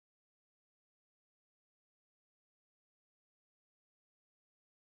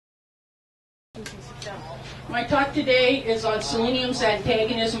My talk today is on selenium's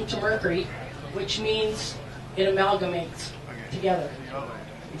antagonism to mercury, which means it amalgamates together.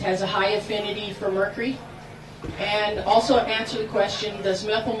 It has a high affinity for mercury. And also answer the question, does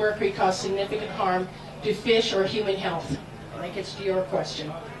methyl mercury cause significant harm to fish or human health? That gets to your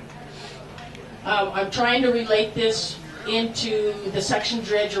question. I'm trying to relate this into the suction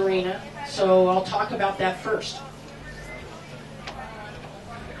dredge arena, so I'll talk about that first.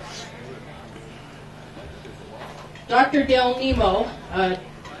 Dr. Del Nemo, a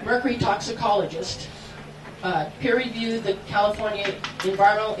mercury toxicologist, peer-reviewed the California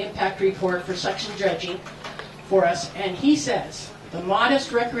Environmental Impact Report for suction dredging for us, and he says the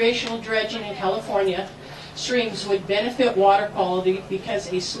modest recreational dredging in California streams would benefit water quality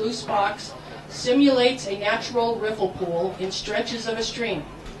because a sluice box simulates a natural riffle pool in stretches of a stream.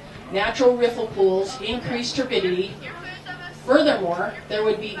 Natural riffle pools increase turbidity. Furthermore, there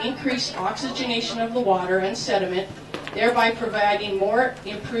would be increased oxygenation of the water and sediment, thereby providing more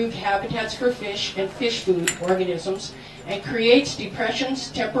improved habitats for fish and fish food organisms, and creates depressions,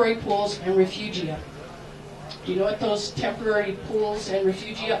 temporary pools, and refugia. Do you know what those temporary pools and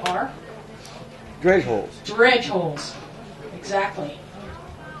refugia are? Dredge holes. Dredge holes, exactly.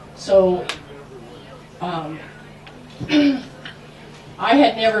 So, I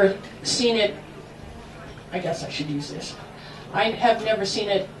had never seen it, I guess I should use this. I have never seen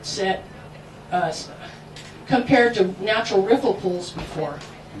it set compared to natural riffle pools before.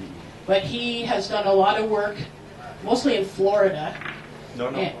 But he has done a lot of work, mostly in Florida. No.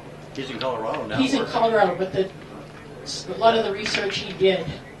 He's in Colorado now. He's in Colorado, but a lot of the research he did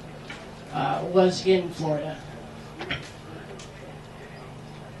was in Florida.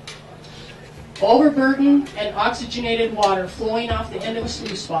 Overburdened and oxygenated water flowing off the end of a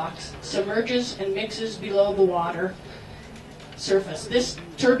sluice box submerges and mixes below the water surface. This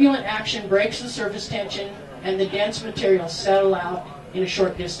turbulent action breaks the surface tension and the dense materials settle out in a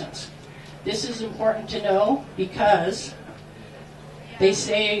short distance. This is important to know because they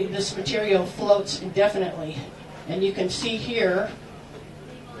say this material floats indefinitely. And you can see here,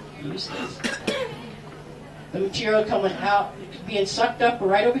 use this, the material coming out, being sucked up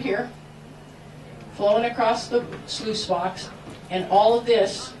right over here, flowing across the sluice box, and all of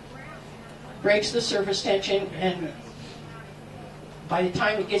this breaks the surface tension, and by the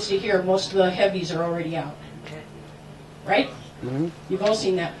time it gets to here, most of the heavies are already out. Right? Mm-hmm. You've all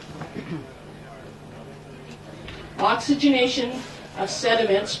seen that. Oxygenation of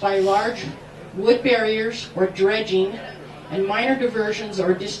sediments by large wood barriers or dredging, and minor diversions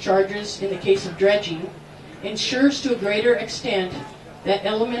or discharges in the case of dredging, ensures to a greater extent that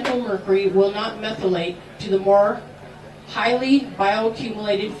elemental mercury will not methylate to the more highly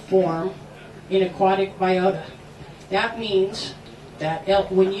bioaccumulated form in aquatic biota. That means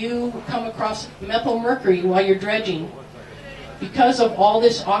that when you come across methyl mercury while you're dredging, because of all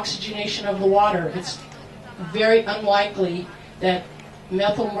this oxygenation of the water, it's very unlikely that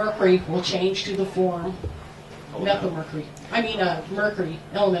methyl mercury will change to the form mercury,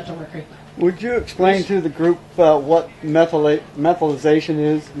 elemental mercury. Would you explain to the group what methylization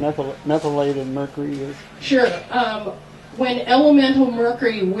is, methylated mercury is? Sure. When elemental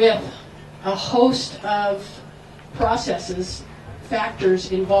mercury with a host of processes,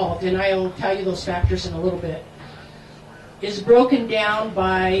 factors involved, and I'll tell you those factors in a little bit, is broken down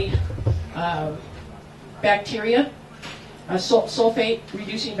by bacteria,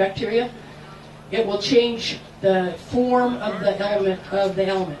 sulfate-reducing bacteria, it will change the form of the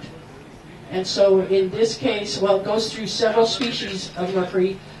element. And so in this case, well, it goes through several species of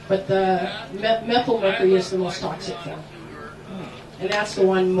mercury, but the methyl mercury is the most toxic form. And that's the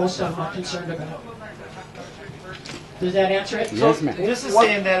one most of them are concerned about. Does that answer it? Yes, ma'am. This is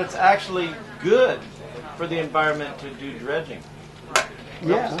saying that it's actually good for the environment to do dredging.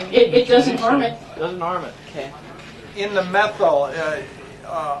 Yeah. It doesn't harm it. Doesn't harm it. Okay. In the methyl,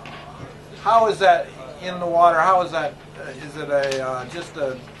 how is that in the water? How is that? Is it just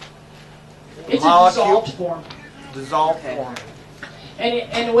a it's molecule? A dissolved form. Dissolved form.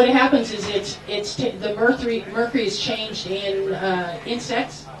 And what happens is the mercury is changed in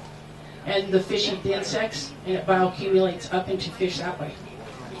insects, and the fish eat the insects, and it bioaccumulates up into fish that way.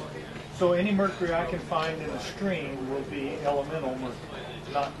 So any mercury I can find in a stream will be elemental mercury,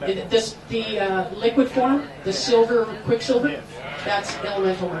 not methyl. The liquid form, the silver, quicksilver, Yes. that's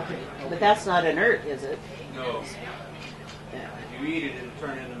elemental mercury. But that's not inert, is it? No. Yeah. If you eat it, it'll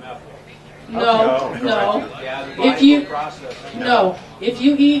turn into methyl. No. Yeah, the If body you will process it. no, if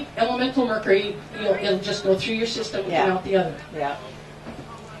you eat elemental mercury, it'll just go through your system and out the other. Yeah.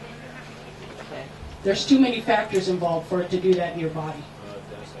 Okay. There's too many factors involved for it to do that in your body.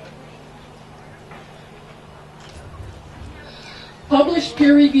 Published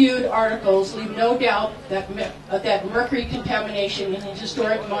peer-reviewed articles leave no doubt that mercury contamination in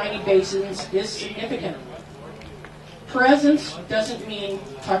historic mining basins is significant. Presence doesn't mean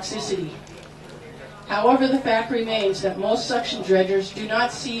toxicity. However, the fact remains that most suction dredgers do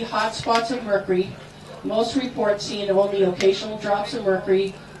not see hot spots of mercury. Most reports see only occasional drops of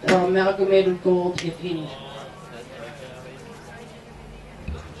mercury or amalgamated gold, if any.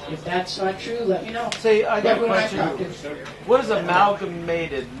 If that's not true, let me know. Say, I got a Everyone I question. talk to. What is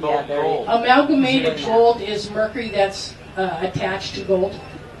amalgamated Yeah, there you gold? go. Amalgamated gold is mercury that's attached to gold.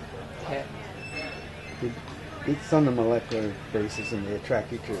 Okay. It's on a molecular basis, and they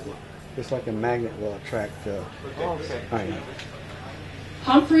attract each other. Just like a magnet will attract Okay. iron.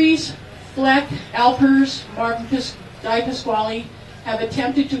 Humphreys, Fleck, Alpers, Di Pasquale have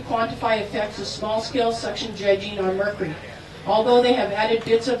attempted to quantify effects of small-scale suction dredging on mercury. Although they have added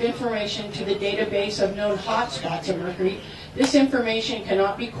bits of information to the database of known hotspots of mercury, this information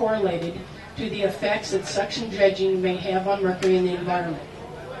cannot be correlated to the effects that suction dredging may have on mercury in the environment.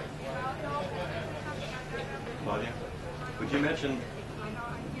 Claudia, would you mention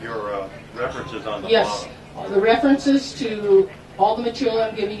your references on the Yes, bottom? the references to all the material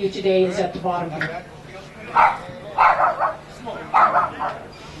I'm giving you today is at the bottom here.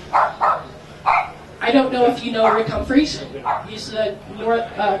 I don't know if you know Rick Humphreys. He's the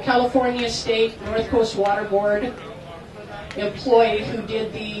California State North Coast Water Board employee who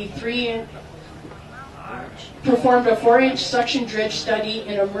did the performed a 4-inch suction dredge study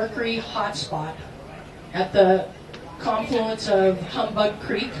in a mercury hotspot at the confluence of Humbug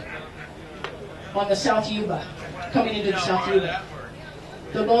Creek on the South Yuba, coming into the South Yuba.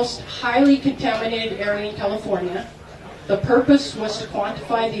 The most highly contaminated area in California. The purpose was to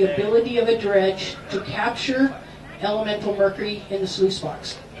quantify the ability of a dredge to capture elemental mercury in the sluice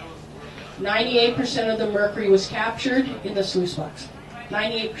box. 98% of the mercury was captured in the sluice box.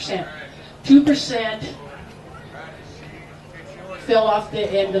 98%. 2% fell off the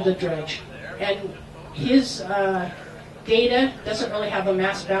end of the dredge. And his data doesn't really have a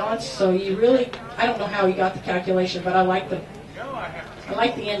mass balance, so you really, I don't know how he got the calculation, but I like the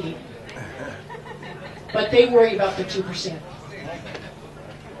ending. But they worry about the 2%.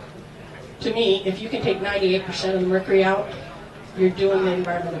 To me, if you can take 98% of the mercury out, you're doing the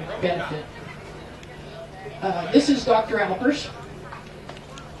environment a benefit. This is Dr. Alpers.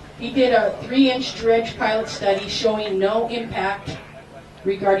 He did a 3-inch dredge pilot study showing no impact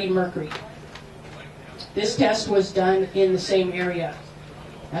regarding mercury. This test was done in the same area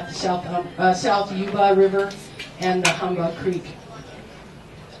at the South Yuba River and the Humbug Creek.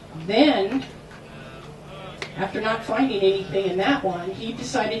 Then, after not finding anything in that one, he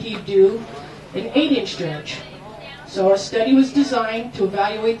decided he'd do an 8-inch dredge. So a study was designed to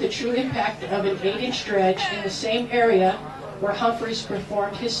evaluate the true impact of an 8-inch dredge in the same area where Humphreys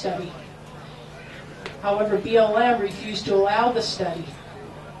performed his study. However, BLM refused to allow the study,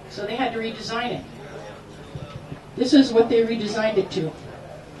 so they had to redesign it. This is what they redesigned it to.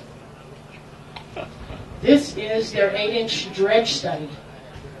 This is their 8-inch dredge study.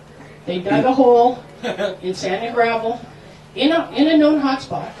 They dug a hole in sand and gravel in a known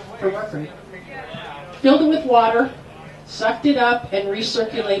hotspot for mercury, filled it with water, sucked it up, and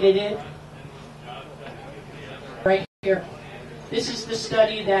recirculated it right here. This is the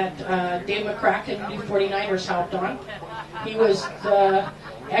study that Dave McCracken, U49ers, helped on. He was the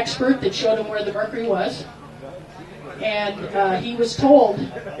expert that showed him where the mercury was. And he was told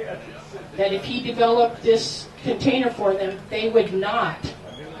that if he developed this container for them, they would not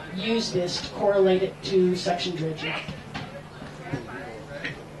use this to correlate it to suction dredging.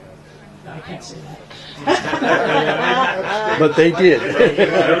 No, I can't say that. But they did.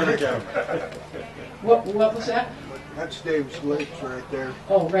 What was that? That's Dave's lakes right there.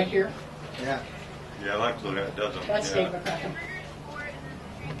 Oh, right here? Yeah. Yeah, I like to look at it, doesn't it? That's Yeah. Dave McCracken.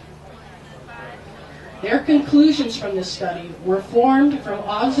 Their conclusions from this study were formed from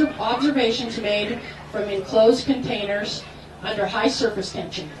observations made from enclosed containers under high surface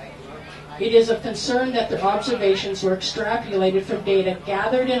tension. It is of concern that their observations were extrapolated from data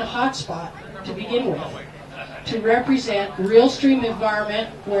gathered in a hotspot to begin with, to represent real stream environment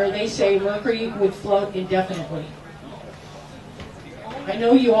where they say mercury would float indefinitely. I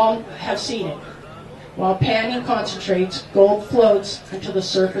know you all have seen it. While panning concentrates, gold floats until the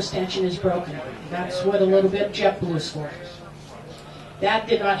surface tension is broken. That's what a little bit of JetBlue is for. That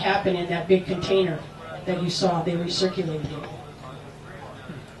did not happen in that big container that you saw. They recirculated it.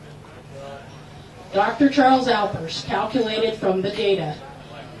 Dr. Charles Alpers calculated from the data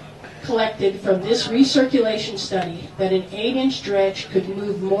collected from this recirculation study that an 8-inch dredge could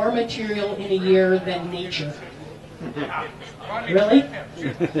move more material in a year than nature. Really?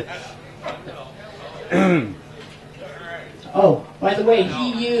 Oh, by the way,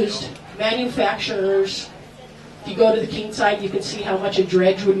 he used manufacturers. If you go to the King side, you can see how much a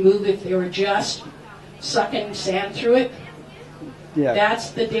dredge would move if they were just sucking sand through it. Yeah.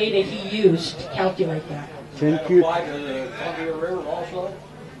 That's the data he used to calculate that. 10 Does that cube. apply to the Columbia River also?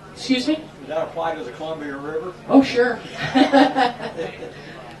 Excuse me? Does that apply to the Columbia River? Oh, sure.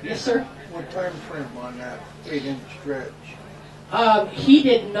 Yes, sir. What time frame on that 8-inch dredge? He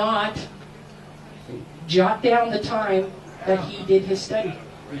did not jot down the time that he did his study.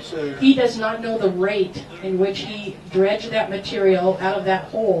 He says, He does not know the rate in which he dredged that material out of that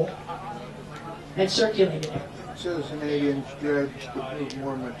hole and circulated it. it says an 8-inch dredge could move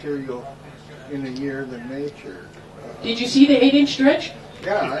more material in a year than nature. Did you see the 8-inch dredge?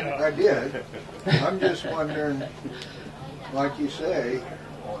 Yeah, I did. I'm just wondering, like you say,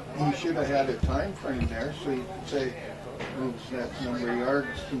 you should have had a time frame there so you could say moves that number of yards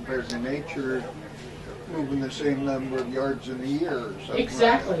compared to nature moving the same number of yards in a year or something.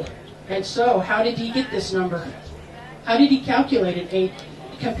 Exactly. Like that. And so, how did he get this number? How did he calculate it?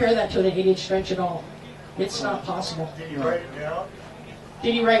 Compare that to an 8-inch dredge at all? It's not possible. Did he write it down?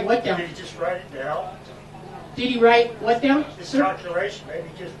 Did he write what down? Did he just write it down? Did he write what down, His sir? calculation, maybe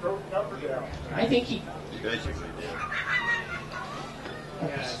he just wrote the number down. I think he. You basically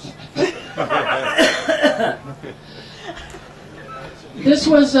This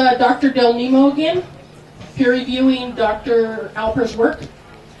was Dr. Del Nemo again, peer reviewing Dr. Alper's work.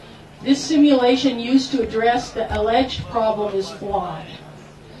 This simulation used to address the alleged problem is flawed.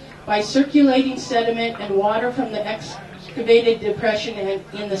 By circulating sediment and water from the excavated depression and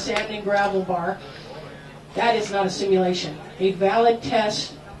in the sand and gravel bar, that is not a simulation. A valid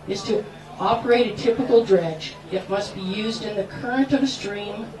test is to operate a typical dredge. It must be used in the current of a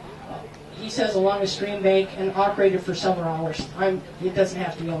stream, he says along a stream bank, and operated for several hours. It doesn't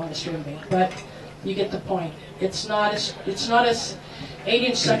have to be along a stream bank, but you get the point. It's not a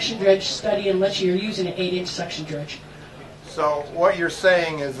 8-inch suction dredge study unless you're using an 8-inch suction dredge. So what you're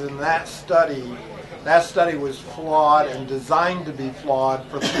saying is in that study was flawed and designed to be flawed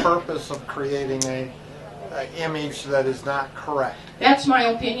for the purpose of creating a image that is not correct. That's my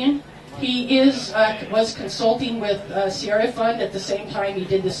opinion. He was consulting with Sierra Fund at the same time he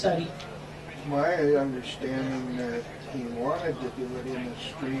did the study. My understanding that he wanted to do it in a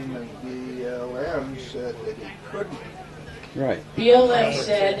stream and BLM said that he couldn't. Right. BLM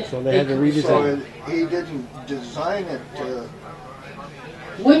said. So they had to redesign. So he didn't design it to.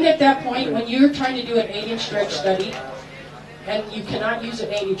 Wouldn't at that point, when you're trying to do an 8-inch dredge study, and you cannot use an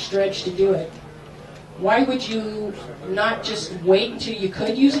 8-inch dredge to do it, why would you not just wait until you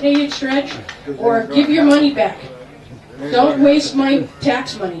could use an 8-inch dredge, or give your money back? Don't waste my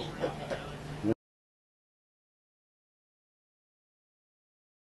tax money.